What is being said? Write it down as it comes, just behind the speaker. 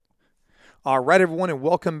All right, everyone, and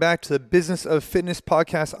welcome back to the Business of Fitness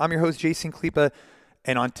podcast. I'm your host, Jason Kliepa,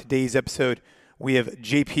 and on today's episode, we have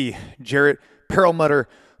JP, Jarrett Perlmutter,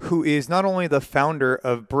 who is not only the founder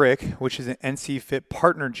of Brick, which is an NC Fit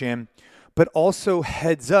partner gym, but also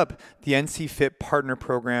heads up the NC Fit partner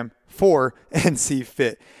program for NC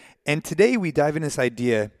Fit. And today we dive into this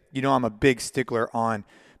idea. You know, I'm a big stickler on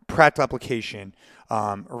practical application,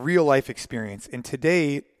 real life experience. And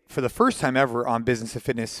today, for the first time ever on Business of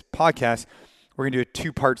Fitness podcast, we're going to do a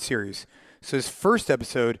two-part series. So this first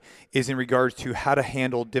episode is in regards to how to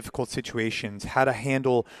handle difficult situations, how to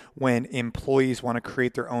handle when employees want to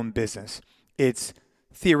create their own business. It's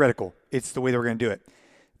theoretical. It's the way that we're going to do it.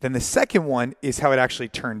 Then the second one is how it actually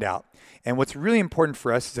turned out. And what's really important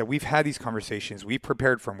for us is that we've had these conversations. We've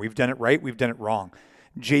prepared for them. We've done it right. We've done it wrong.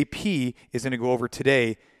 JP is going to go over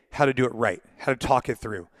today how to do it right, how to talk it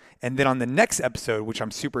through. And then on the next episode, which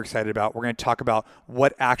I'm super excited about, we're going to talk about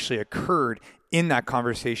what actually occurred in that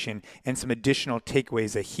conversation and some additional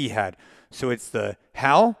takeaways that he had. So it's the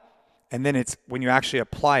how, and then it's when you actually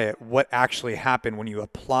apply it, what actually happened when you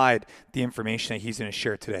applied the information that he's going to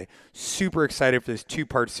share today. Super excited for this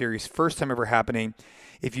two-part series, first time ever happening.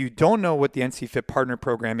 If you don't know what the NC Fit Partner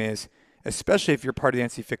Program is, especially if you're part of the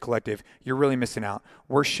NC Fit Collective, you're really missing out.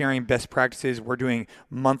 We're sharing best practices. We're doing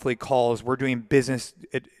monthly calls. We're doing business.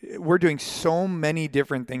 We're doing so many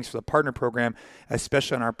different things for the partner program,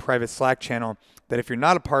 especially on our private Slack channel, that if you're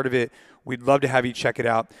not a part of it, we'd love to have you check it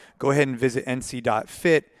out. Go ahead and visit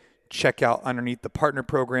nc.fit, check out underneath the partner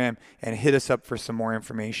program, and hit us up for some more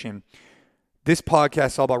information. This podcast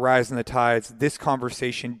is all about rising the tides. This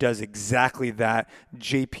conversation does exactly that.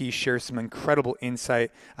 JP shares some incredible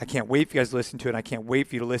insight. I can't wait for you guys to listen to it. I can't wait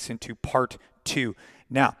for you to listen to part 2.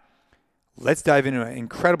 Now, let's dive into an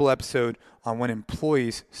incredible episode on when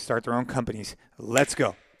employees start their own companies. Let's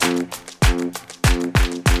go.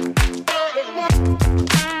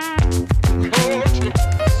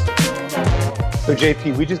 So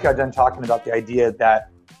JP, we just got done talking about the idea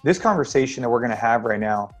that this conversation that we're going to have right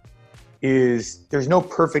now is there's no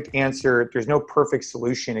perfect answer. There's no perfect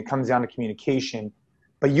solution. It comes down to communication.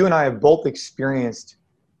 But you and I have both experienced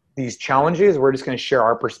these challenges. We're just going to share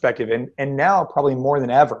our perspective. And now probably more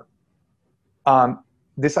than ever,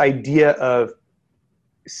 this idea of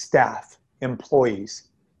staff, employees,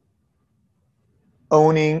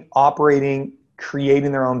 owning, operating,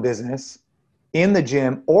 creating their own business in the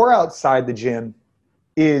gym or outside the gym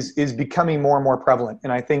is becoming more and more prevalent.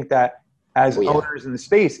 And I think that as owners in the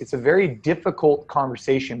space, it's a very difficult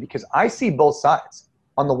conversation because I see both sides.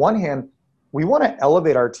 On the one hand, we want to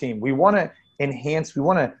elevate our team. We want to enhance, we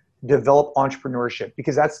want to develop entrepreneurship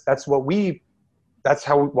because why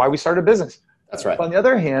we started a business. That's right. But on the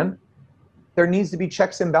other hand, there needs to be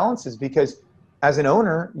checks and balances because as an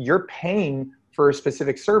owner, you're paying for a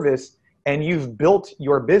specific service and you've built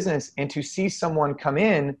your business, and to see someone come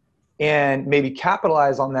in and maybe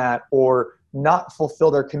capitalize on that or not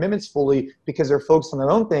fulfill their commitments fully because they're focused on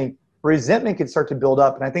their own thing, resentment can start to build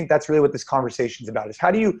up. And I think that's really what this conversation is about, is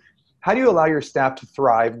how do you allow your staff to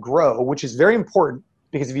thrive, grow, which is very important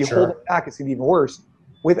because if you hold it back, it's going to be even worse,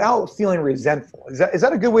 without feeling resentful. Is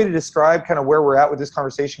that a good way to describe kind of where we're at with this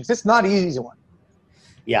conversation? Because it's not an easy one.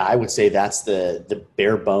 Yeah, I would say that's the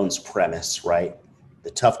bare bones premise, right?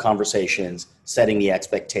 The tough conversations, setting the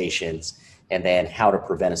expectations, and then how to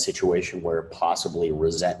prevent a situation where possibly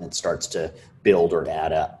resentment starts to build or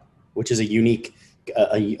add up, which is a unique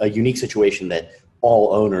situation that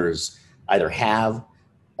all owners either have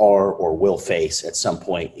or will face at some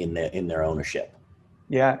point in their ownership.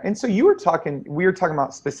 Yeah, and so we were talking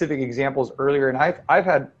about specific examples earlier, and I've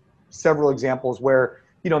had several examples where,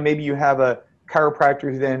 maybe you have a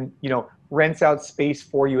chiropractor who then, rents out space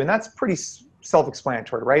for you, and that's pretty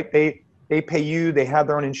self-explanatory, right? They pay you, they have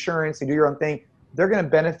their own insurance, they do your own thing. They're going to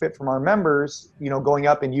benefit from our members, going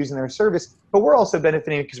up and using their service, but we're also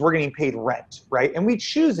benefiting because we're getting paid rent, right? And we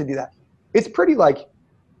choose to do that. It's pretty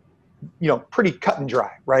pretty cut and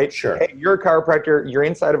dry, right? Sure. Hey, you're a chiropractor, you're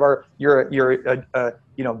inside of you're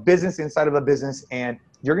a business inside of a business, and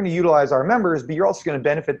you're going to utilize our members, but you're also going to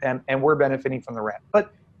benefit them, and we're benefiting from the rent.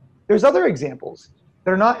 But there's other examples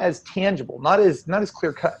that are not as tangible, not as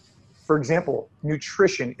clear cut. For example,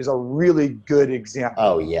 nutrition is a really good example.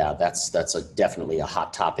 Oh yeah, that's definitely a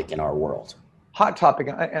hot topic in our world. Hot topic,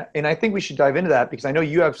 and I think we should dive into that because I know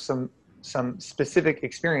you have some specific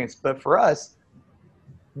experience. But for us,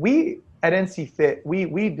 we at NC Fit,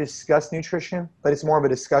 we discuss nutrition, but it's more of a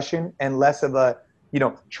discussion and less of a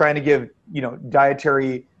trying to give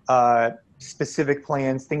dietary specific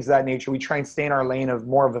plans, things of that nature. We try and stay in our lane of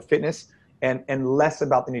more of a fitness and less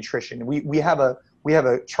about the nutrition. We have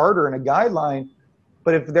a charter and a guideline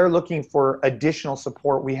But if they're looking for additional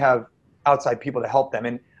support, we have outside people to help them.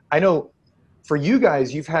 And I know for you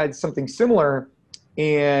guys, you've had something similar.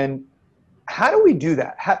 And how do we do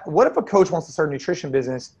that? What if a coach wants to start a nutrition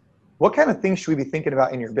business? What kind of things should we be thinking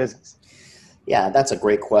about in your business? Yeah, that's a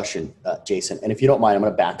great question, Jason. And if you don't mind, I'm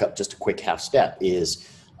going to back up just a quick half step.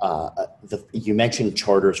 You mentioned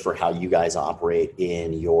charters for how you guys operate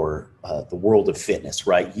in the world of fitness,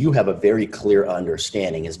 right? You have a very clear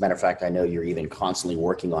understanding. As a matter of fact, I know you're even constantly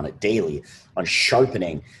working on it daily on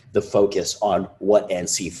sharpening the focus on what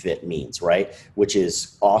NC Fit means, right? Which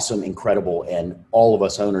is awesome, incredible, and all of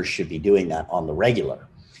us owners should be doing that on the regular.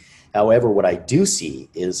 However, what I do see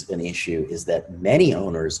is an issue is that many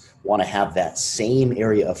owners want to have that same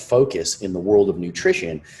area of focus in the world of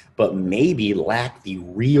nutrition, but maybe lack the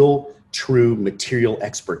real, true material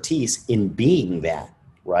expertise in being that,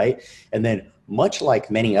 right? And then much like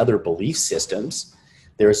many other belief systems,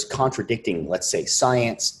 there's contradicting, let's say,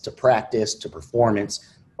 science to practice to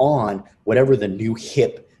performance on whatever the new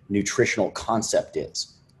hip nutritional concept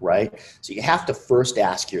is, right? So you have to first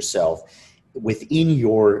ask yourself, within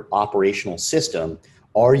your operational system,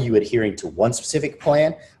 are you adhering to one specific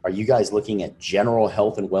plan? Are you guys looking at general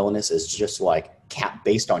health and wellness as just like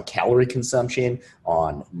based on calorie consumption,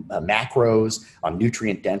 on macros, on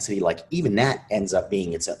nutrient density? Like even that ends up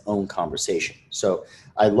being its own conversation. So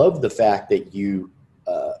I love the fact that you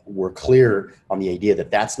were clear on the idea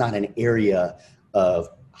that that's not an area of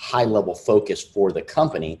high level focus for the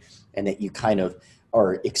company, and that you kind of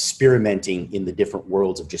are experimenting in the different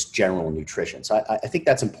worlds of just general nutrition. So I think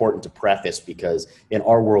that's important to preface, because in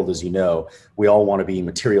our world, as you know, we all want to be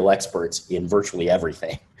material experts in virtually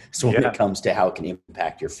everything. So when it comes to how it can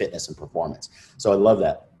impact your fitness and performance. So I love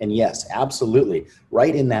that. And yes, absolutely.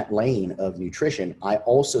 Right in that lane of nutrition, I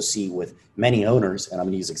also see with many owners, and I'm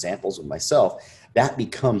going to use examples of myself, that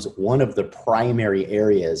becomes one of the primary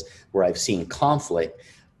areas where I've seen conflict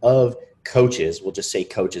of coaches, we'll just say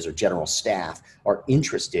coaches or general staff, are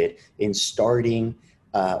interested in starting,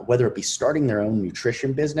 whether it be starting their own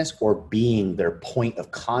nutrition business or being their point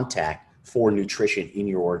of contact for nutrition in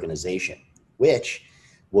your organization, which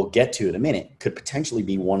we'll get to in a minute, could potentially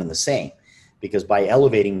be one and the same. Because by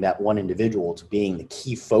elevating that one individual to being the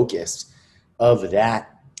key focus of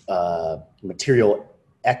that material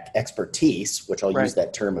expertise, which I'll use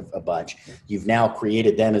that term a bunch, you've now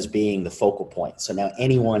created them as being the focal point. So now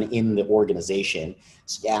anyone in the organization,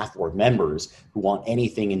 staff or members who want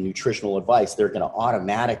anything in nutritional advice, they're going to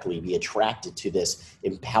automatically be attracted to this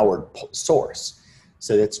empowered source.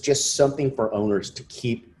 So that's just something for owners to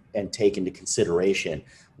keep and take into consideration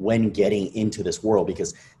when getting into this world,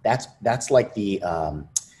 because that's like the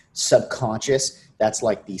subconscious, that's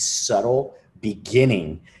like the subtle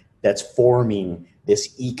beginning that's forming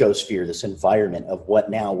this ecosphere, this environment of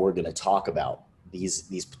what now we're going to talk about,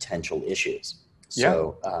 these potential issues.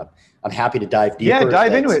 So I'm happy to dive deeper. Yeah,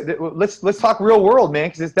 dive into it. Let's talk real world, man,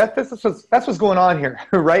 because that's what's going on here,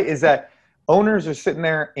 right? Is that owners are sitting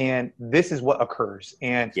there and this is what occurs.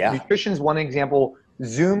 And nutrition is one example.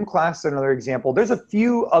 Zoom class is another example. There's a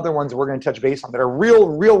few other ones we're going to touch base on that are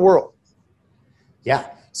real world.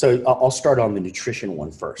 Yeah. So I'll start on the nutrition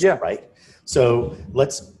one first. Right. So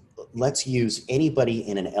let's use anybody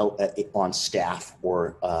in on staff,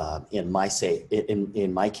 or in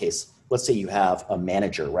my case, let's say you have a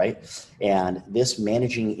manager, right? And this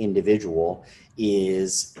managing individual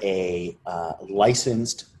is a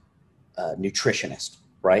licensed nutritionist,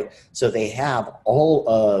 right? So they have all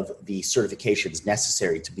of the certifications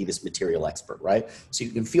necessary to be this material expert, right? So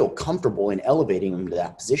you can feel comfortable in elevating them to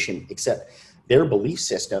that position, except their belief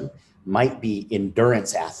system might be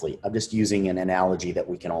endurance athlete. I'm just using an analogy that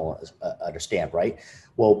we can all understand, right?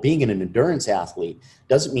 Well, being an endurance athlete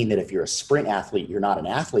doesn't mean that if you're a sprint athlete, you're not an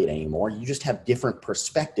athlete anymore. You just have different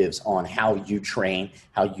perspectives on how you train,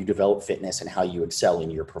 how you develop fitness, and how you excel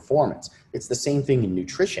in your performance. It's the same thing in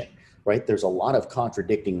nutrition, right? There's a lot of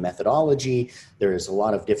contradicting methodology. There's a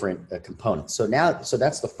lot of different components. So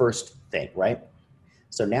that's the first thing, right?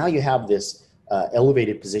 So now you have this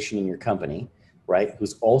elevated position in your company, right,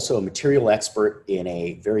 who's also a material expert in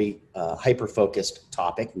a very hyper-focused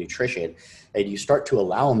topic, nutrition, and you start to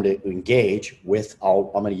allow them to engage with,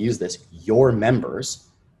 I'm going to use this, your members,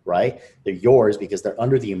 right? They're yours because they're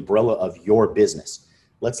under the umbrella of your business.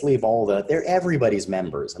 Let's leave they're everybody's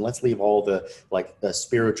members, and let's leave all the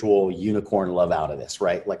spiritual unicorn love out of this,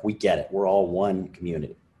 right? Like, we get it. We're all one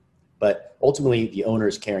community. But ultimately, the owner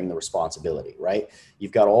is carrying the responsibility, right?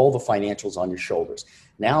 You've got all the financials on your shoulders.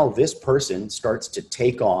 Now this person starts to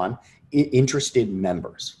take on interested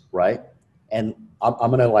members, right? And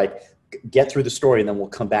I'm going to get through the story, and then we'll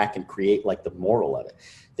come back and create the moral of it.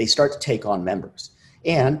 They start to take on members.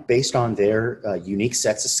 And based on their unique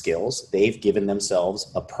sets of skills, they've given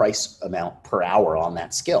themselves a price amount per hour on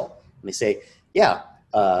that skill. And they say, yeah,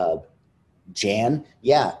 Jan,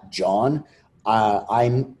 yeah, John,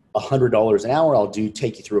 I'm $100 an hour. I'll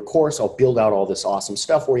take you through a course. I'll build out all this awesome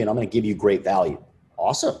stuff for you, and I'm going to give you great value.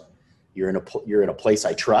 Awesome. You're in a place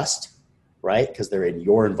I trust, right? Because they're in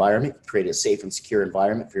your environment. You've created a safe and secure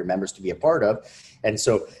environment for your members to be a part of. And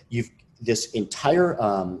so you've this entire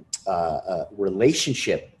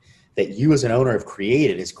relationship that you as an owner have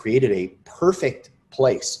created has created a perfect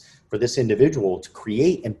place for this individual to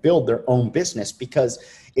create and build their own business,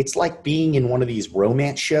 because it's like being in one of these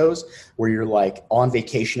romance shows where you're like on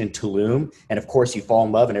vacation in Tulum, and of course you fall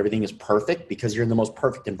in love and everything is perfect because you're in the most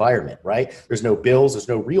perfect environment, right? There's no bills, there's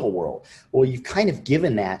no real world. Well, you've kind of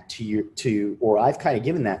given that or I've kind of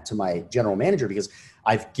given that to my general manager, because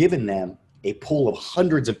I've given them a pool of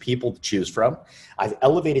hundreds of people to choose from. I've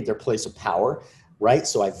elevated their place of power, right?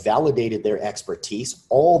 So I've validated their expertise.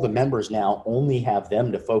 All the members now only have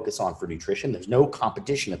them to focus on for nutrition. There's no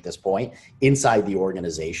competition at this point inside the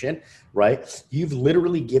organization, right? You've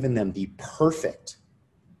literally given them the perfect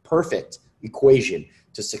equation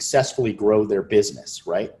to successfully grow their business,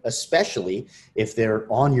 right? Especially if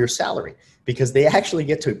they're on your salary, because they actually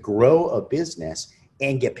get to grow a business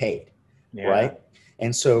and get paid, right?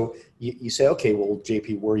 And so you say, okay, well,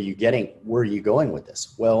 JP, where are you going with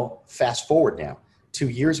this? Well, fast forward now. 2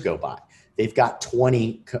 years go by. They've got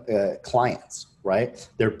 20 clients, right?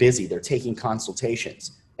 They're busy. They're taking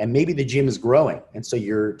consultations. And maybe the gym is growing. And so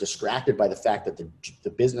you're distracted by the fact that the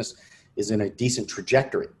business is in a decent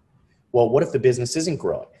trajectory. Well, what if the business isn't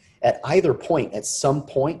growing? At either point, at some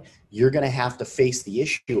point, you're going to have to face the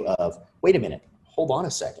issue of, wait a minute, hold on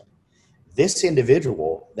a second. This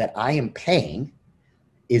individual that I am paying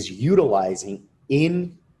is utilizing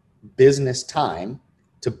in business time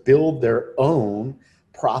to build their own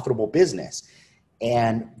profitable business.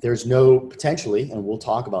 And there's no potentially, and we'll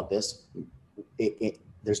talk about this,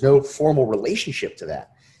 there's no formal relationship to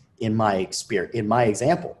that in my experience, in my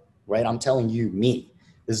example, right? I'm telling you, me,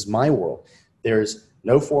 this is my world. There's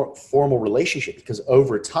no formal relationship, because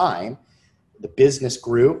over time, the business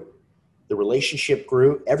grew, the relationship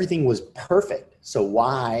grew, everything was perfect. So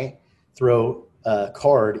why throw a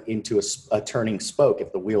card into a turning spoke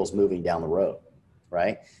if the wheel's moving down the road?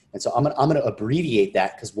 Right. And so I'm going to abbreviate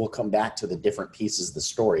that, because we'll come back to the different pieces of the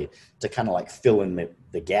story to kind of like fill in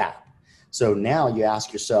the gap. So now you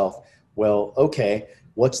ask yourself, well, okay,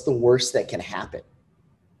 what's the worst that can happen?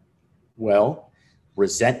 Well,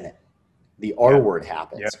 resentment, the R word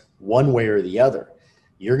happens one way or the other.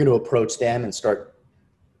 You're going to approach them and start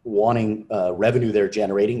wanting revenue they're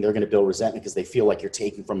generating. They're going to build resentment because they feel like you're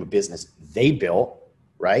taking from a business they built,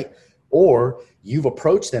 right? Or you've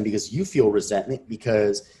approached them because you feel resentment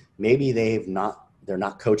because maybe they're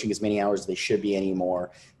not coaching as many hours as they should be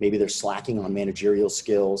anymore. Maybe they're slacking on managerial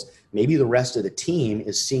skills. Maybe the rest of the team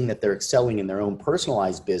is seeing that they're excelling in their own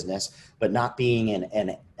personalized business, but not being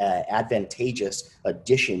an advantageous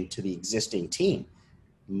addition to the existing team.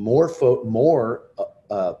 More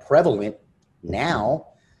prevalent now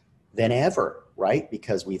than ever, right?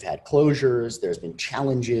 Because we've had closures, there's been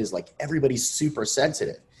challenges, like everybody's super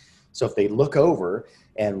sensitive. So if they look over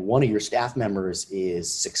and one of your staff members is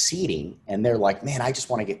succeeding and they're like, man, I just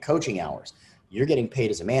want to get coaching hours. You're getting paid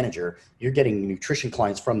as a manager. You're getting nutrition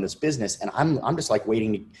clients from this business. And I'm just like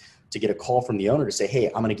waiting to get a call from the owner to say, hey,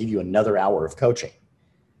 I'm going to give you another hour of coaching,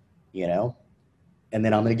 and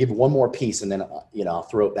then I'm going to give one more piece and then, I'll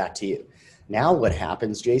throw it back to you. Now what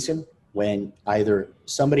happens, Jason, when either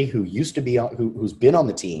somebody who used to be on, who's been on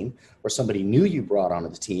the team, or somebody new you brought onto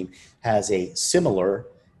the team has a similar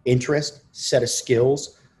interest, set of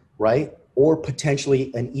skills, right? Or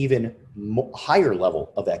potentially an even higher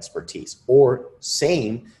level of expertise, or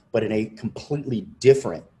same, but in a completely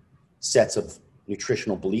different sets of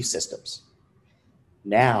nutritional belief systems.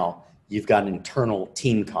 Now you've got an internal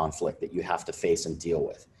team conflict that you have to face and deal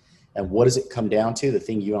with. And what does it come down to? The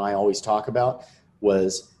thing you and I always talk about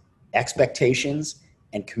was expectations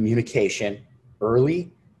and communication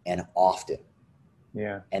early and often.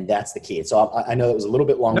 Yeah. And that's the key. So I know it was a little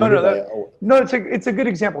bit long. No, it's a good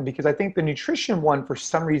example, because I think the nutrition one for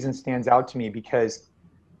some reason stands out to me, because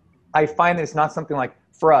I find that it's not something like,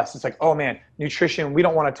 for us, it's like, oh man, nutrition, we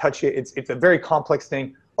don't want to touch it. It's a very complex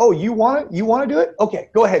thing. Oh, you want to do it? Okay,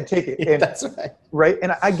 go ahead, take it. And, that's right. Right.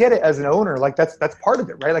 And I get it as an owner, like that's part of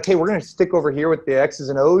it, right? Like, hey, we're going to stick over here with the X's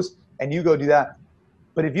and O's and you go do that.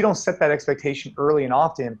 But if you don't set that expectation early and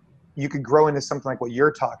often, you could grow into something like what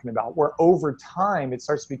you're talking about, where over time it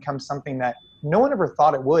starts to become something that no one ever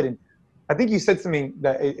thought it would. And I think you said something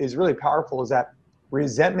that is really powerful, is that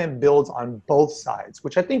resentment builds on both sides,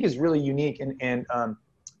 which I think is really unique and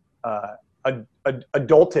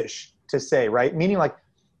adultish to say, right? Meaning like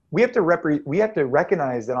we have to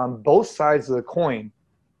recognize that on both sides of the coin,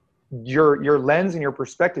 your lens and your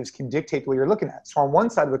perspectives can dictate what you're looking at. So on one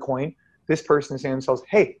side of the coin, this person is saying to themselves,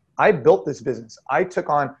 hey, I built this business. I took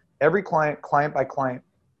on every client by client,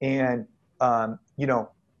 and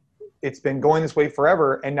it's been going this way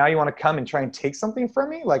forever. And now you want to come and try and take something from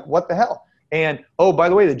me? Like, what the hell? And oh, by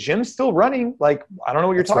the way, the gym's still running. Like, I don't know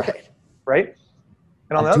what you're talking about, right?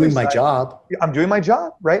 And on the other side, I'm doing my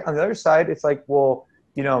job, right? On the other side, it's like, well,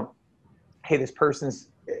 hey, this person's,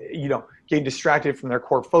 getting distracted from their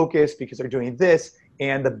core focus because they're doing this,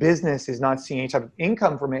 and the business is not seeing any type of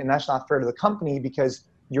income from it, and that's not fair to the company because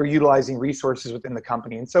you're utilizing resources within the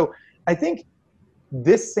company. And so I think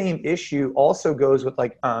this same issue also goes with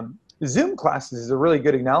like Zoom classes is a really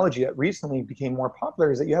good analogy that recently became more popular,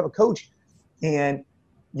 is that you have a coach and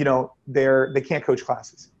they can't coach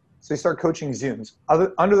classes. So they start coaching Zooms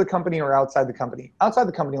under the company or outside the company. Outside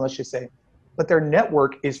the company, let's just say, but their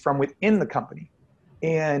network is from within the company.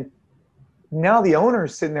 And now the owner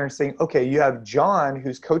is sitting there saying, okay, you have John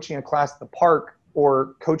who's coaching a class at the park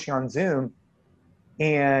or coaching on Zoom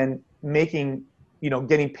and making,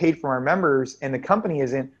 getting paid from our members, and the company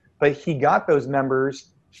isn't, but he got those members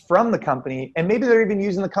from the company, and maybe they're even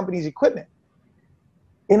using the company's equipment.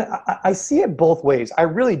 And I see it both ways. I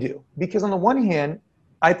really do. Because on the one hand,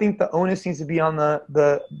 I think the onus needs to be on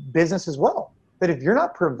the business as well. That if you're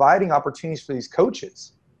not providing opportunities for these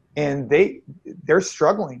coaches and they're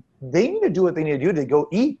struggling, they need to do what they need to do to go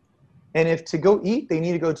eat. And if to go eat, they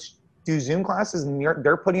need to go do Zoom classes and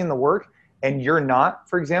they're putting in the work and you're not,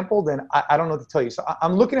 for example, then I don't know what to tell you. So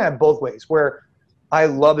I'm looking at it both ways, where I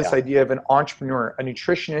love this idea of an entrepreneur, a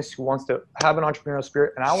nutritionist who wants to have an entrepreneurial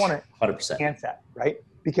spirit. And I want to 100% enhance that, right?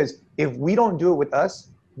 Because if we don't do it with us,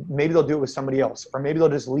 maybe they'll do it with somebody else, or maybe they'll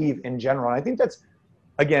just leave in general. And I think that's,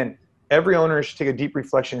 again, every owner should take a deep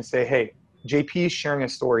reflection and say, hey, JP is sharing a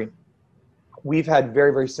story. We've had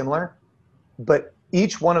very, very similar, but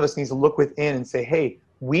each one of us needs to look within and say, hey,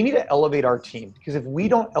 we need to elevate our team, because if we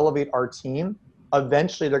don't elevate our team,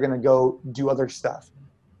 eventually they're going to go do other stuff.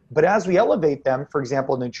 But as we elevate them, for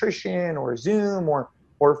example, nutrition or Zoom, or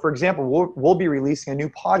for example, we'll be releasing a new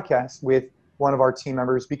podcast with one of our team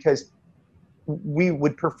members, because we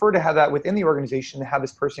would prefer to have that within the organization to have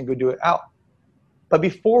this person go do it out. But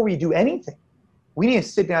before we do anything, we need to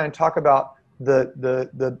sit down and talk about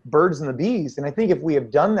the birds and the bees. And I think if we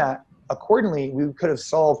have done that accordingly, we could have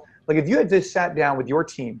solved, like if you had just sat down with your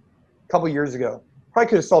team a couple of years ago, probably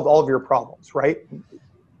could have solved all of your problems, right?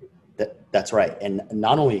 That's right. And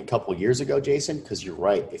not only a couple of years ago, Jason, because you're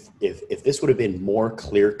right. If this would have been more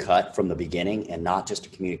clear cut from the beginning and not just a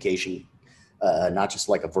communication, not just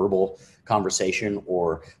like a verbal conversation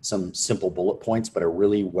or some simple bullet points, but a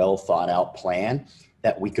really well thought out plan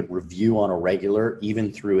that we could review on a regular,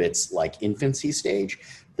 even through its like infancy stage,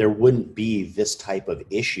 there wouldn't be this type of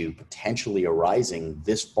issue potentially arising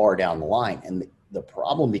this far down the line. And the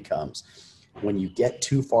problem becomes when you get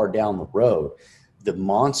too far down the road, the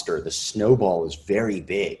monster, the snowball is very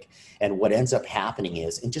big. And what ends up happening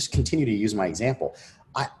is, and just continue to use my example,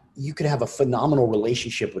 you could have a phenomenal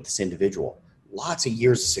relationship with this individual, lots of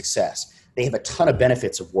years of success. They have a ton of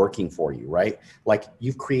benefits of working for you, right? Like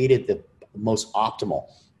you've created the most optimal.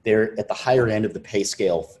 They're at the higher end of the pay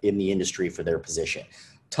scale in the industry for their position.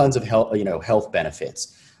 Tons of health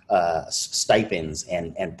benefits, stipends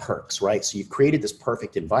and perks, right? So you've created this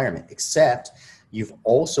perfect environment, except you've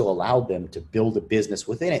also allowed them to build a business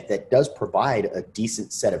within it that does provide a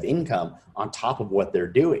decent set of income on top of what they're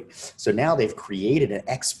doing. So now they've created an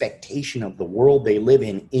expectation of the world they live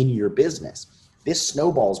in your business. This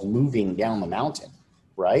snowball's moving down the mountain,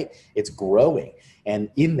 right? It's growing. And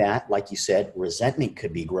in that, like you said, resentment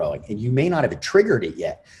could be growing. And you may not have triggered it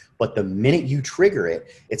yet, but the minute you trigger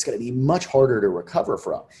it, it's going to be much harder to recover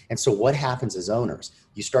from. And so what happens as owners?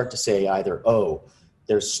 You start to say either, oh,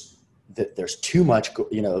 there's too much,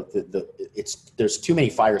 there's too many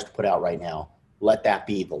fires to put out right now. Let that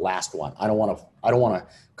be the last one. I don't want to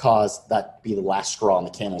cause that to be the last straw on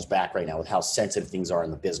the camel's back right now with how sensitive things are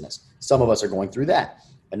in the business. Some of us are going through that.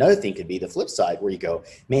 Another thing could be the flip side, where you go,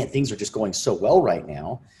 man, things are just going so well right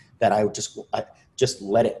now that I would just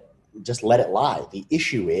let it lie. The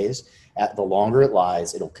issue is, the longer it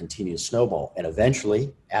lies, it'll continue to snowball. And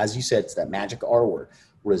eventually, as you said, it's that magic R word,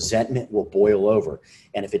 resentment will boil over.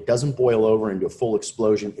 And if it doesn't boil over into a full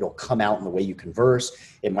explosion, it'll come out in the way you converse.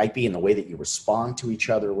 It might be in the way that you respond to each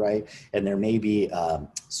other, right? And there may be,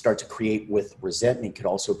 start to create with resentment could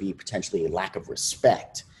also be potentially a lack of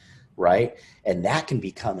respect. right? And that can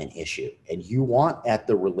become an issue. And you want at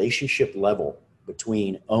the relationship level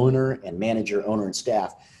between owner and manager, owner and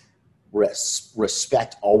staff,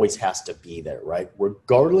 respect always has to be there, right?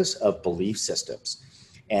 Regardless of belief systems.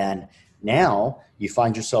 And now you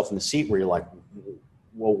find yourself in the seat where you're like,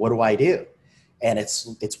 well, what do I do? And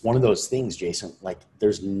it's one of those things, Jason, like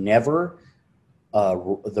there's never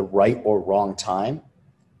the right or wrong time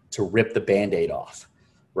to rip the Band-Aid off,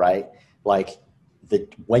 right? Like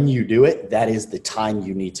when you do it, that is the time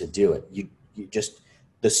you need to do it. You just,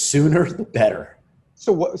 the sooner the better.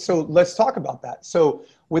 So let's talk about that. So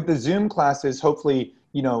with the Zoom classes, hopefully,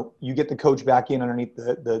 you get the coach back in underneath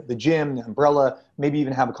the gym, the umbrella, maybe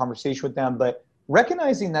even have a conversation with them, but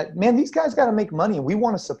recognizing that, man, these guys got to make money and we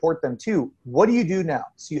want to support them too. What do you do now?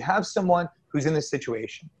 So you have someone who's in this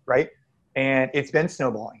situation, right? And it's been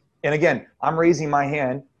snowballing. And again, I'm raising my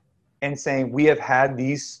hand and saying, we have had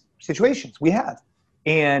these situations. We have.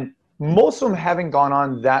 And most of them haven't gone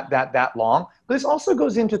on that long, but this also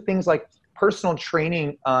goes into things like personal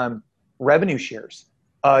training, revenue shares.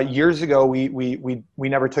 Years ago, we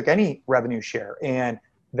never took any revenue share. And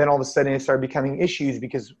then all of a sudden it started becoming issues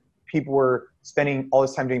because people were spending all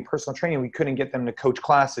this time doing personal training. We couldn't get them to coach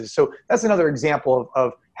classes. So that's another example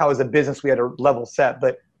of how as a business we had a level set.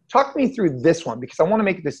 But talk me through this one, because I want to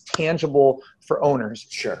make this tangible for owners.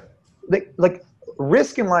 Sure. Like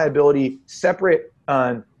risk and liability separate,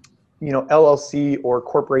 LLC or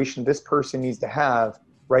corporation this person needs to have,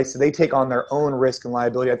 right? So they take on their own risk and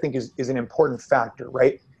liability, I think is an important factor,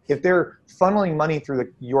 right? If they're funneling money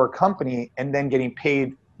through your company and then getting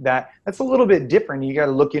paid that's a little bit different. You got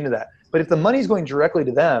to look into that. But if the money's going directly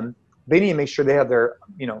to them, they need to make sure they have their,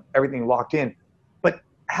 everything locked in. But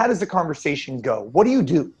how does the conversation go? What do you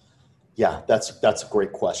do? Yeah, that's a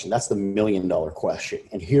great question. That's the $1 million question.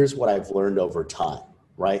 And here's what I've learned over time,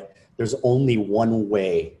 right? There's only one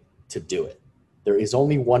way to do it. There is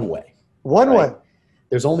only one way. One way.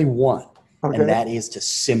 There's only one. Okay. And that is to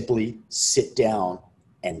simply sit down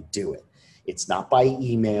and do it. It's not by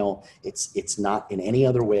email. It's not in any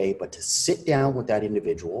other way, but to sit down with that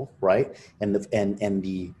individual, right? That's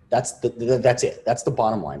it. That's the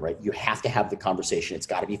bottom line, right? You have to have the conversation. It's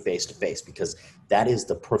got to be face to face because that is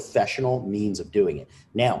the professional means of doing it.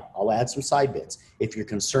 Now, I'll add some side bits. If you're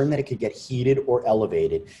concerned that it could get heated or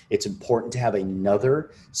elevated, it's important to have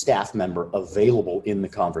another staff member available in the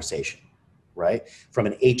conversation. Right? From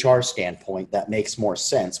an HR standpoint, that makes more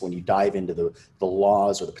sense when you dive into the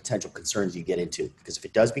laws or the potential concerns you get into. Because if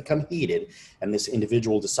it does become heated and this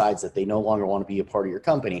individual decides that they no longer want to be a part of your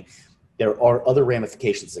company, there are other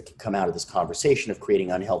ramifications that can come out of this conversation of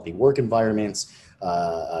creating unhealthy work environments,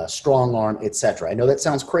 strong arm, etc. I know that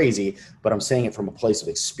sounds crazy, but I'm saying it from a place of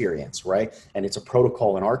experience, right? And it's a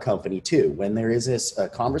protocol in our company too. When there is this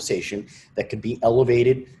conversation that could be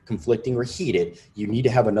elevated, conflicting, or heated, you need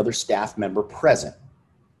to have another staff member present,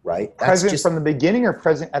 right? Present from the beginning or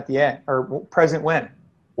present at the end, or present when?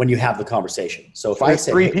 When you have the conversation. So if I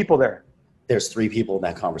say three people there. There's 3 people in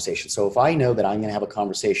that conversation. So if I know that I'm going to have a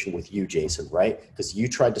conversation with you, Jason, right? Because you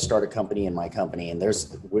tried to start a company in my company, and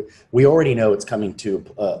we already know it's coming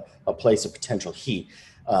to a place of potential heat.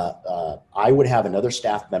 I would have another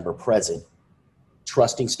staff member present,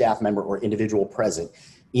 trusting staff member or individual present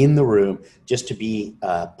in the room, just to be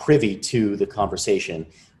privy to the conversation,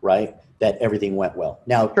 right? That everything went well.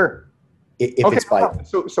 Now, sure.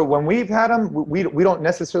 So when we've had them, we don't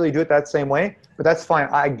necessarily do it that same way, but that's fine.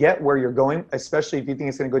 I get where you're going, especially if you think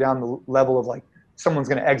it's going to go down the level of like someone's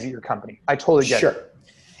going to exit your company. I totally get it. Sure.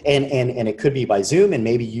 And it could be by Zoom, and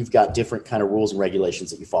maybe you've got different kind of rules and regulations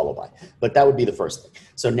that you follow by. But that would be the first thing.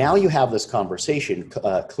 So now you have this conversation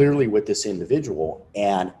clearly with this individual,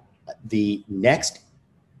 and the next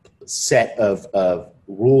set of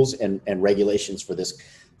rules and regulations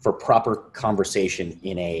for proper conversation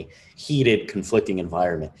in a heated, conflicting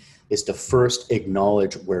environment is to first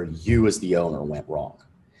acknowledge where you as the owner went wrong.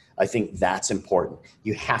 I think that's important.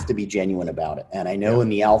 You have to be genuine about it. And I know in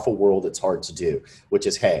the alpha world, it's hard to do, which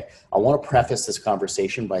is, hey, I want to preface this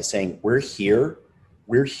conversation by saying we're here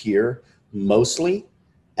mostly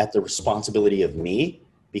at the responsibility of me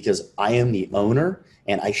because I am the owner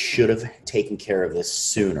and I should have taken care of this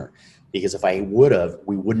sooner. Because if I would have,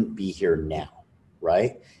 we wouldn't be here now.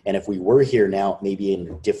 Right? And if we were here now, maybe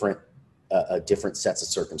in different sets of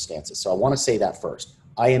circumstances. So I want to say that first.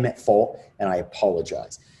 I am at fault and I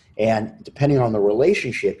apologize. And depending on the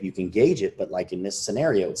relationship, you can gauge it. But like in this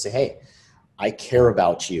scenario, say, hey, I care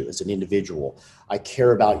about you as an individual. I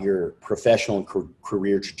care about your professional and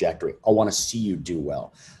career trajectory. I want to see you do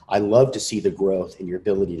well. I love to see the growth in your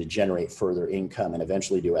ability to generate further income and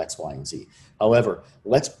eventually do X, Y, and Z. However,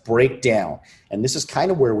 let's break down. And this is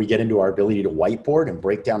kind of where we get into our ability to whiteboard and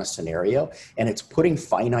break down a scenario. And it's putting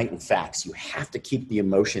finite and facts. You have to keep the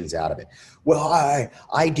emotions out of it. Well,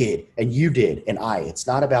 I did, and you did, and I. It's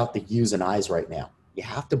not about the yous and I's right now. You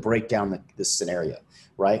have to break down this scenario,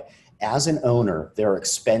 right? As an owner, there are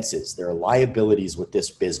expenses, there are liabilities with this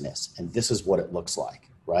business, and this is what it looks like,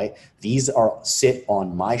 right? These sit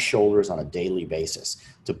on my shoulders on a daily basis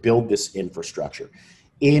to build this infrastructure.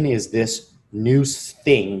 In is this new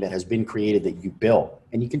thing that has been created that you built,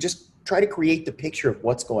 and you can just try to create the picture of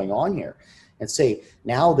what's going on here and say,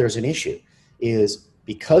 now there's an issue, is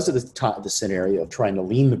because of the scenario of trying to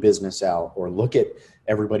lean the business out or look at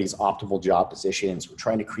everybody's optimal job positions. We're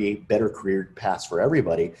trying to create better career paths for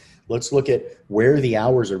everybody. Let's look at where the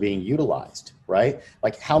hours are being utilized, right?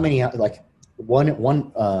 Like how many, like one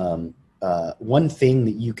thing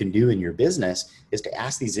that you can do in your business is to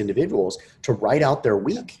ask these individuals to write out their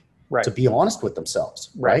week, right, to be honest with themselves,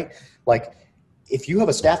 right? Like if you have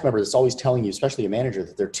a staff member that's always telling you, especially a manager,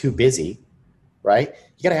 that they're too busy, right?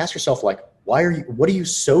 You got to ask yourself, like, what are you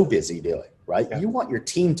so busy doing, right? Yeah. You want your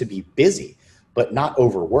team to be busy, but not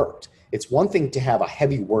overworked. It's one thing to have a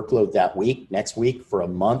heavy workload that week, next week, for a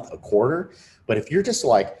month, a quarter. But if you're just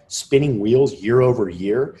like spinning wheels year over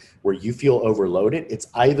year where you feel overloaded, it's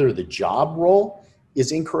either the job role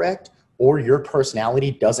is incorrect or your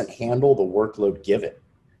personality doesn't handle the workload given.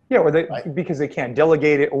 Yeah, or because they can't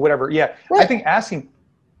delegate it or whatever. Yeah, right. I think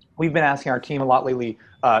we've been asking our team a lot lately,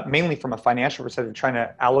 mainly from a financial perspective, trying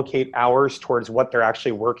to allocate hours towards what they're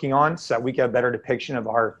actually working on so that we get a better depiction of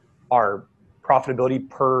our profitability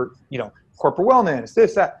per, corporate wellness,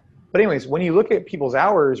 this, that. But anyways, when you look at people's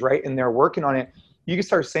hours, right, and they're working on it, you can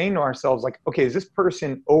start saying to ourselves, like, okay, is this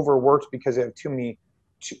person overworked because they have too many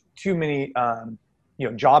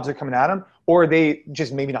jobs are coming at them, or are they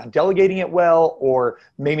just maybe not delegating it well, or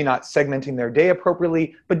maybe not segmenting their day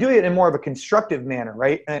appropriately, but doing it in more of a constructive manner,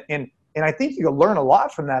 right? And I think you can learn a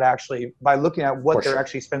lot from that actually by looking at what they're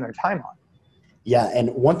actually spending their time on. Yeah, and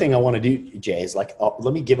one thing I want to do, Jay, is like,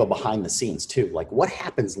 let me give a behind the scenes too. Like, what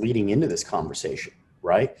happens leading into this conversation,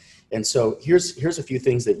 right? And so here's a few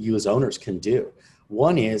things that you as owners can do.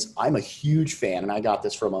 One is, I'm a huge fan, and I got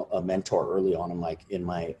this from a mentor early on in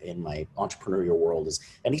my entrepreneurial world, is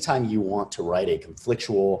anytime you want to write a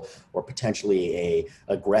conflictual or potentially a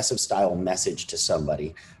aggressive style message to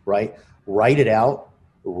somebody, right? Write it out.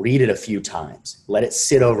 Read it a few times, let it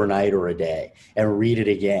sit overnight or a day, and read it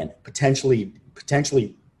again, potentially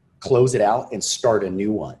close it out and start a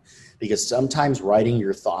new one. Because sometimes writing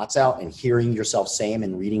your thoughts out and hearing yourself say them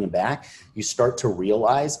and reading them back, you start to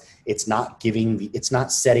realize it's not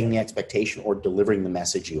setting the expectation or delivering the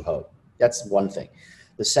message you hope. That's one thing.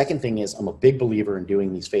 The second thing is, I'm a big believer in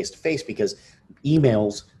doing these face-to-face because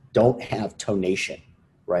emails don't have tonation,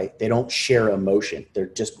 right? They don't share emotion. They're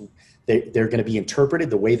going to be interpreted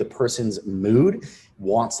the way the person's mood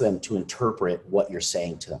wants them to interpret what you're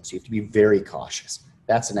saying to them. So you have to be very cautious.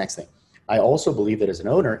 That's the next thing. I also believe that as an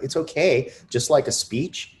owner, it's okay, just like a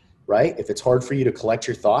speech, right? If it's hard for you to collect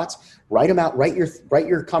your thoughts, write them out, write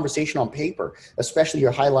your conversation on paper, especially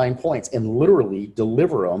your highline points, and literally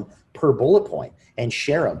deliver them per bullet point and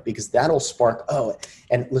share them, because that'll spark,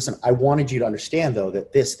 and listen, I wanted you to understand though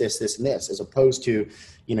that this, and this, as opposed to,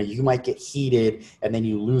 you might get heated and then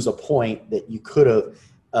you lose a point that you could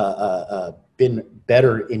have been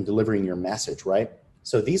better in delivering your message, right?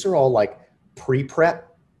 So these are all like pre-prep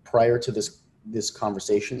prior to this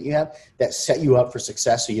conversation that you have that set you up for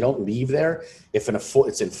success, so you don't leave there if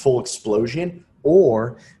it's in full explosion,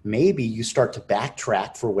 or maybe you start to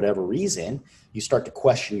backtrack for whatever reason. You start to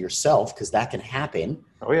question yourself, because that can happen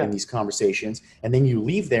in these conversations, and then you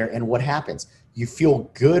leave there, and what happens? You feel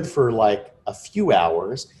good for like a few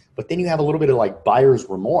hours, but then you have a little bit of like buyer's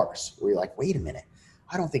remorse, where you're like, wait a minute,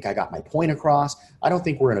 I don't think I got my point across. I don't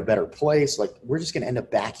think we're in a better place. Like, we're just going to end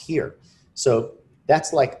up back here. So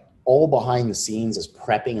that's like all behind the scenes, is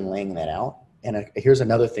prepping and laying that out. And here's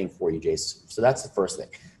another thing for you, Jason. So that's the first thing.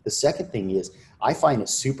 The second thing is, I find it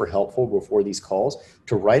super helpful before these calls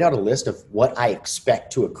to write out a list of what I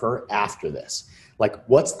expect to occur after this. Like,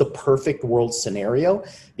 what's the perfect world scenario?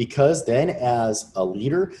 Because then as a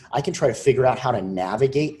leader, I can try to figure out how to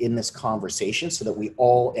navigate in this conversation so that we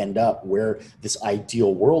all end up where this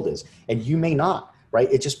ideal world is. And you may not,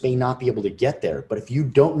 right? It just may not be able to get there. But if you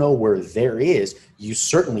don't know where there is, you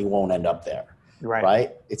certainly won't end up there,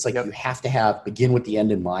 right? It's like you have to begin with the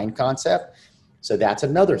end in mind concept. So that's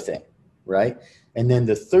another thing, right? And then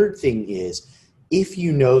the third thing is, if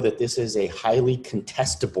you know that this is a highly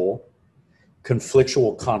contestable,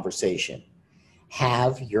 conflictual conversation,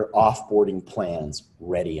 have your offboarding plans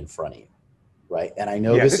ready in front of you, right? And I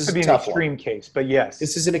know this is would be a an tough extreme one. case, but yes.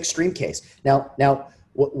 This is an extreme case. Now,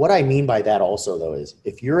 what I mean by that also, though, is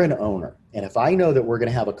if you're an owner, and if I know that we're going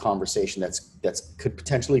to have a conversation that's could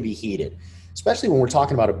potentially be heated, especially when we're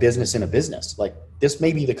talking about a business in a business, like this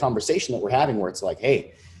may be the conversation that we're having where it's like,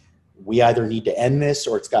 hey, we either need to end this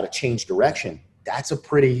or it's got to change direction. That's a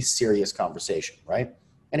pretty serious conversation, right?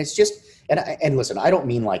 And it's just, and listen, I don't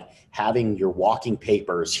mean like having your walking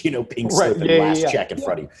papers, being slipped in last check in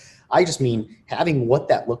front of you. I just mean having what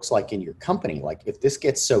that looks like in your company. Like if this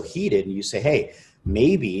gets so heated and you say, hey,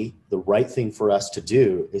 maybe the right thing for us to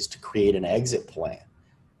do is to create an exit plan,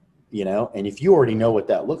 and if you already know what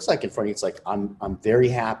that looks like in front of you, it's like, I'm very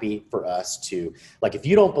happy for us to, like, if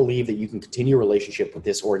you don't believe that you can continue a relationship with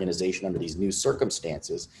this organization under these new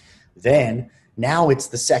circumstances, then now it's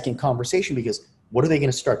the second conversation, because what are they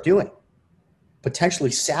going to start doing?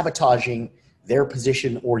 Potentially sabotaging their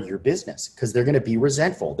position or your business, because they're going to be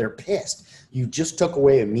resentful. They're pissed. You just took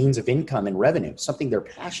away a means of income and revenue, something they're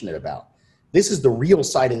passionate about. This is the real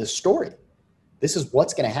side of the story. This is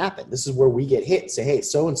what's going to happen. This is where we get hit and say, hey,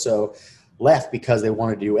 so-and-so left because they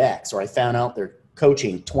want to do X, or I found out they're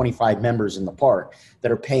coaching 25 members in the park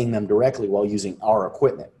that are paying them directly while using our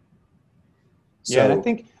equipment. So,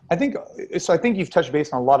 and I think you've touched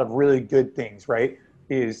base on a lot of really good things, right?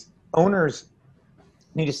 Is owners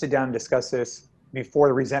need to sit down and discuss this before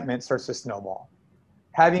the resentment starts to snowball.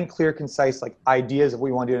 Having clear, concise, like ideas of what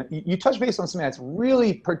you want to do. You touch base on something that's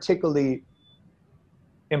really particularly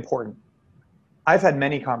important. I've had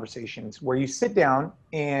many conversations where you sit down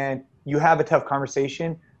and you have a tough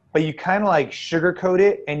conversation, but you kind of like sugarcoat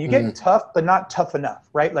it and you get tough, but not tough enough,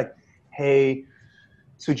 right? Like, hey,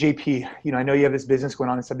 so JP, I know you have this business going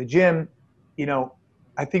on inside the gym.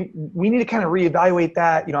 I think we need to kind of reevaluate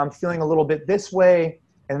that. I'm feeling a little bit this way.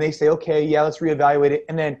 And they say, okay, yeah, let's reevaluate it.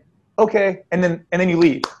 And then, okay. And then you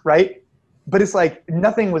leave, right? But it's like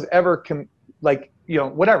nothing was ever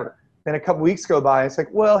whatever. Then a couple weeks go by. It's like,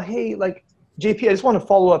 well, hey, like JP, I just want to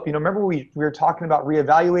follow up. Remember we were talking about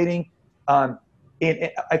reevaluating. And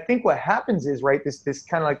I think what happens is, right, this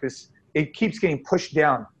kind of like this, it keeps getting pushed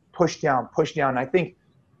down. And I think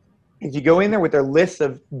if you go in there with their list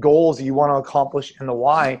of goals you want to accomplish and the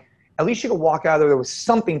why, at least you can walk out of there with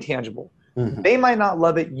something tangible. Mm-hmm. They might not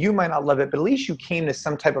love it. You might not love it, but at least you came to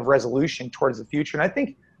some type of resolution towards the future. And I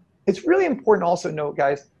think it's really important to also note,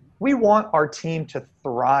 guys, we want our team to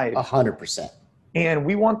thrive. 100%. And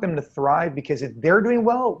we want them to thrive because if they're doing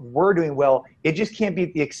well, we're doing well. It just can't be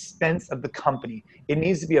at the expense of the company. It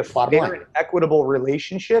needs to be a fair and equitable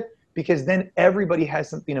relationship, because then everybody has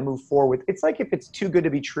something to move forward with. It's like if it's too good to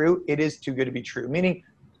be true, it is too good to be true. Meaning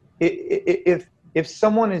if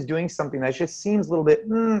someone is doing something that just seems a little bit,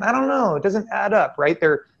 I don't know, it doesn't add up, right?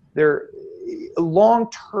 They're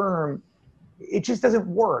long-term, it just doesn't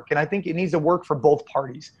work. And I think it needs to work for both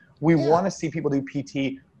parties. We want to see people do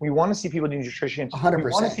PT. We want to see people do nutrition. 100%.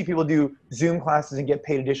 We want to see people do Zoom classes and get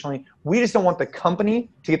paid additionally. We just don't want the company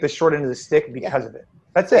to get the short end of the stick because of it.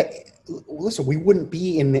 That's it. Listen, we wouldn't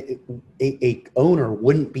be a owner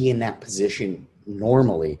wouldn't be in that position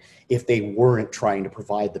normally if they weren't trying to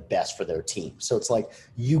provide the best for their team. So it's like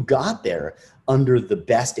you got there under the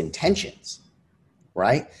best intentions,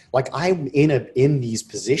 right? Like I'm in these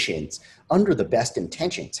positions under the best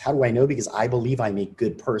intentions. How do I know? Because I believe I'm a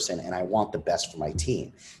good person and I want the best for my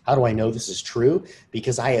team. How do I know this is true?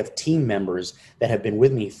 Because I have team members that have been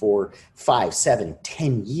with me for 5, 7,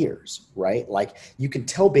 10 years, right? Like you can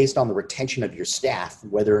tell based on the retention of your staff,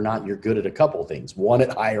 whether or not you're good at a couple of things. 1,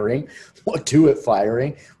 at hiring, 2, at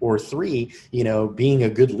firing, or 3, being a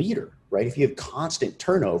good leader. Right? If you have constant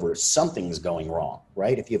turnover, something's going wrong,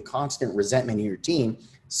 right? If you have constant resentment in your team,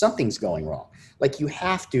 something's going wrong. Like you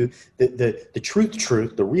have to, the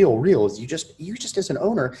truth, the real is you just as an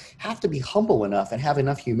owner have to be humble enough and have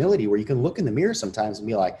enough humility where you can look in the mirror sometimes and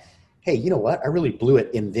be like, hey, you know what? I really blew it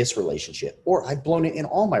in this relationship, or I've blown it in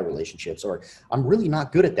all my relationships, or I'm really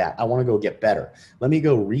not good at that. I want to go get better. I don't need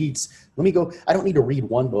to read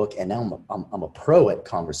one book and now I'm a pro at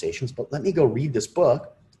conversations, but let me go read this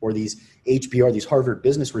book or these HBR, these Harvard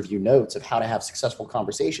Business Review notes of how to have successful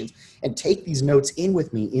conversations, and take these notes in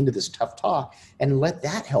with me into this tough talk and let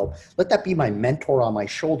that help. Let that be my mentor on my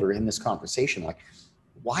shoulder in this conversation. Like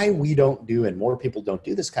why we don't do and more people don't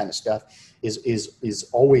do this kind of stuff is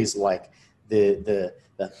always like the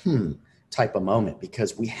type of moment,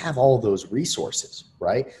 because we have all those resources,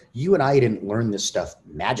 right? You and I didn't learn this stuff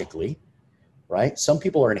magically, right? Some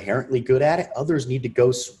people are inherently good at it. Others need to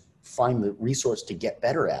go find the resource to get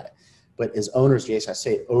better at it. But as owners, Jason, I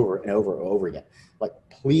say it over and over and over again, like,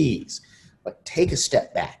 please, like, take a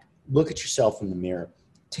step back, look at yourself in the mirror,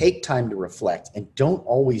 take time to reflect, and don't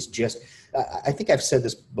always just, I think I've said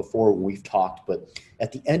this before when we've talked, but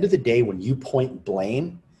at the end of the day, when you point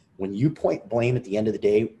blame at the end of the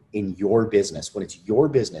day in your business, when it's your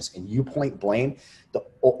business and you point blame,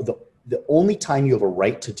 the only time you have a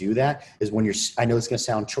right to do that is when I know it's going to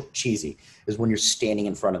sound cheesy, is when you're standing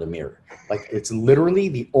in front of the mirror. Like, it's literally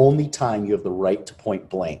the only time you have the right to point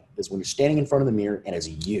blame is when you're standing in front of the mirror and it's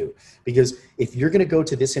you. Because if you're going to go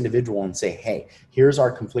to this individual and say, hey, here's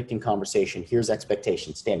our conflicting conversation, here's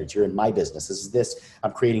expectations, standards, you're in my business, this is this,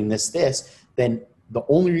 I'm creating this, then the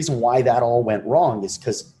only reason why that all went wrong is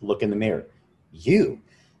because, look in the mirror,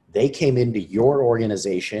 they came into your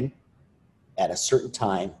organization at a certain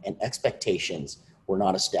time and expectations were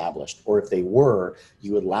not established. Or if they were,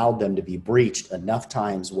 you allowed them to be breached enough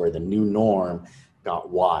times where the new norm got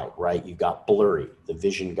wide, right? You got blurry, the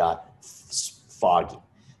vision got foggy.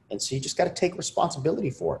 And so you just got to take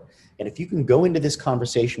responsibility for it. And if you can go into this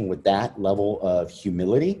conversation with that level of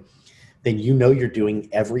humility, then you know you're doing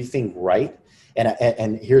everything right.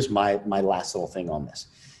 And here's my last little thing on this,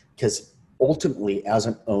 because ultimately as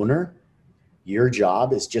an owner, your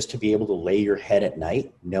job is just to be able to lay your head at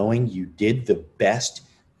night knowing you did the best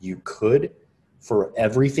you could for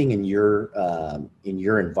everything in your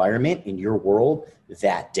environment, in your world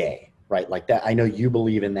that day, right? Like that. I know you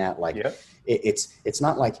believe in that. Like, yep. It's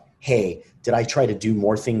not like, hey, did I try to do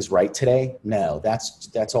more things right today? No,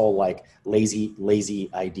 that's all like lazy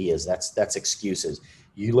ideas. That's excuses.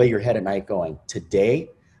 You lay your head at night going,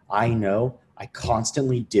 today, I know I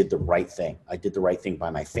constantly did the right thing. I did the right thing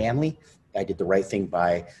by my family. I did the right thing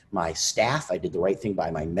by my staff. I did the right thing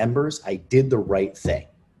by my members. I did the right thing.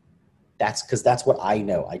 That's what I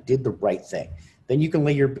know. I did the right thing. Then you can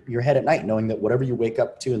lay your head at night knowing that whatever you wake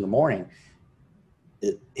up to in the morning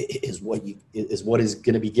is what is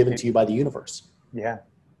going to be given to you by the universe. Yeah.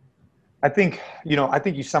 I think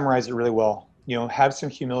you summarized it really well. Have some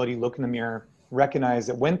humility, look in the mirror, recognize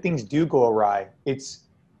that when things do go awry,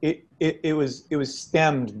 it was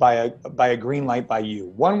stemmed by a green light by you,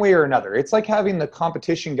 one way or another. It's like having the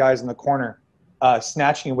competition guys in the corner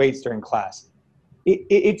snatching weights during class.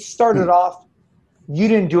 It started off, you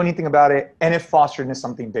didn't do anything about it, and it fostered into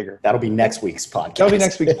something bigger. That'll be next week's podcast.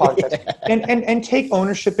 And take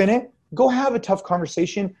ownership in it. Go have a tough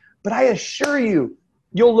conversation. But I assure you,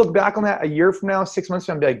 you'll look back on that a year from now, 6 months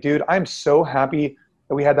from now, and be like, dude, I'm so happy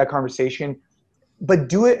that we had that conversation. But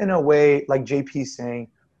do it in a way, like JP's saying,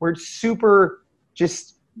 where it's super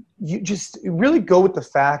you just really go with the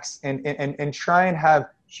facts and try and have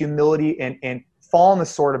humility and fall on the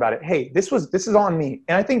sword about it. Hey, this is on me.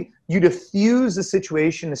 And I think you diffuse the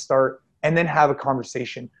situation to start and then have a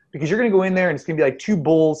conversation, because you're going to go in there and it's going to be like two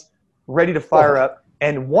bulls ready to fire up.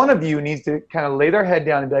 And one of you needs to kind of lay their head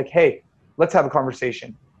down and be like, hey, let's have a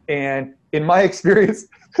conversation. And in my experience,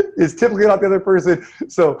 is typically not the other person.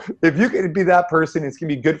 So if you can be that person, it's going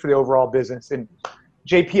to be good for the overall business. And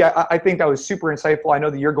JP, I think that was super insightful. I know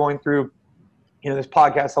that you're going through, this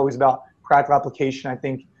podcast is always about practical application. I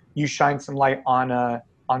think you shine some light on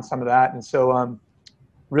some of that. And so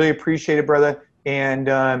really appreciate it, brother.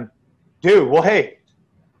 And dude, well, hey,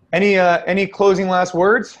 any closing last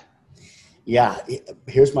words? Yeah,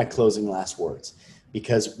 here's my closing last words.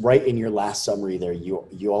 Because right in your last summary there,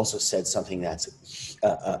 you also said something that's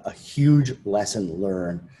a huge lesson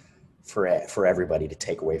learned for everybody to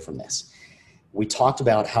take away from this. We talked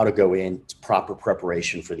about how to go in proper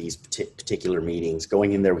preparation for these particular meetings,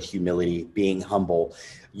 going in there with humility, being humble.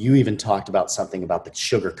 You even talked about something about the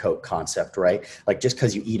sugarcoat concept, right? Like, just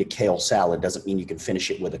because you eat a kale salad doesn't mean you can finish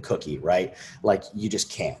it with a cookie, right? Like, you just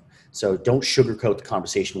can't. So don't sugarcoat the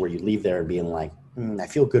conversation where you leave there and being like, I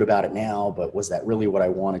feel good about it now, but was that really what I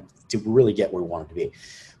wanted to really get where we wanted to be?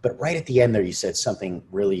 But right at the end there, you said something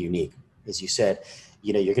really unique. Is you said,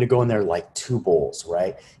 you're going to go in there like two bulls,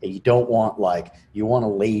 right? And you don't want you want to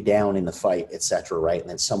lay down in the fight, et cetera, right? And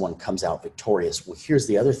then someone comes out victorious. Well, here's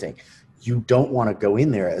the other thing. You don't want to go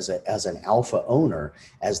in there as an alpha owner,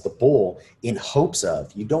 as the bull, in hopes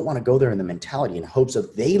of, you don't want to go there in the mentality in hopes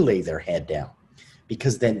of they lay their head down.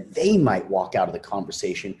 Because then they might walk out of the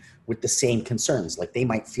conversation with the same concerns. Like, they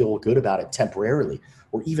might feel good about it temporarily.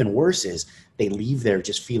 Or even worse is they leave there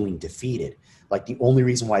just feeling defeated. Like, the only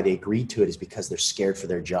reason why they agreed to it is because they're scared for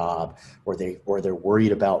their job, or they're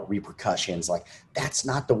worried about repercussions. Like, that's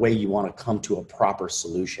not the way you want to come to a proper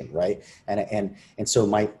solution, right? And so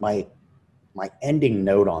my ending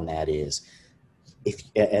note on that is,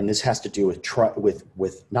 and this has to do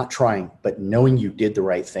with not trying, but knowing you did the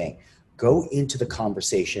right thing. go into the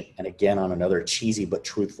conversation, and again, on another cheesy but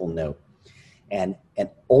truthful note, and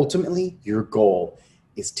ultimately your goal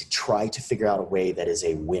is to try to figure out a way that is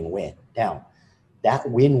a win-win. Now, that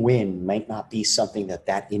win-win might not be something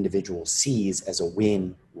that individual sees as a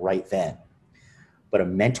win right then. But a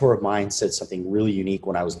mentor of mine said something really unique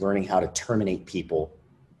when I was learning how to terminate people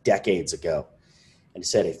decades ago. And he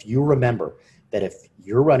said, if you remember that if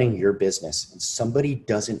you're running your business and somebody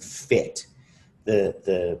doesn't fit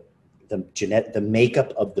the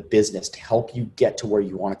makeup of the business to help you get to where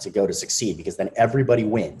you want it to go to succeed, because then everybody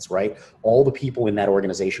wins, right? All the people in that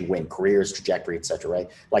organization win, careers, trajectory, et cetera, right?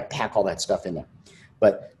 Like pack all that stuff in there.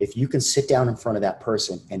 But if you can sit down in front of that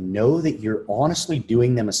person and know that you're honestly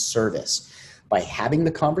doing them a service by having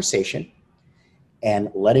the conversation and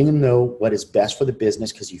letting them know what is best for the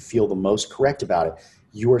business because you feel the most correct about it,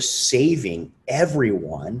 you are saving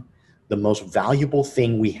everyone the most valuable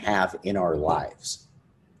thing we have in our lives,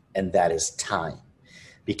 and that is time.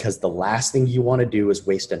 Because the last thing you want to do is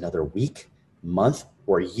waste another week, month,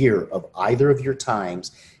 or year of either of your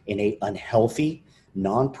times in an unhealthy,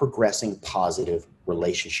 non-progressing, positive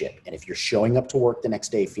relationship. And if you're showing up to work the next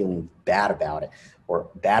day feeling bad about it, or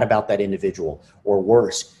bad about that individual, or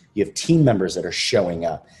worse, you have team members that are showing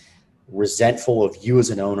up resentful of you as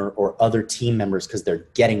an owner or other team members because they're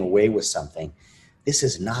getting away with something, this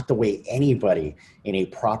is not the way anybody in a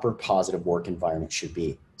proper positive work environment should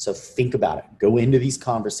be. So think about it. Go into these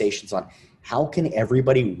conversations on how can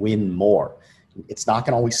everybody win more. It's not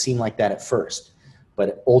going to always seem like that at first,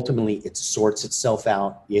 but ultimately it sorts itself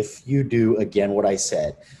out if you do, again, what I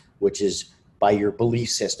said, which is by your belief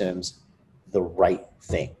systems, the right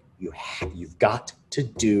thing. You've got to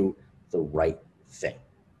do the right thing.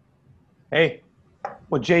 Hey,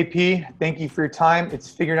 well, JP, thank you for your time. It's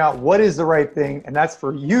figuring out what is the right thing, and that's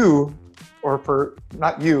for you, or for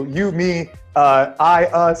not you, me, I,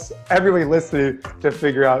 us, everybody listening to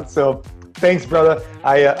figure out. So thanks, brother.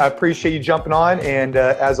 I appreciate you jumping on, and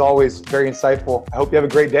as always, very insightful. I hope you have a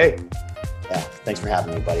great day. Yeah, thanks for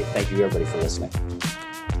having me, buddy. Thank you, everybody, for listening.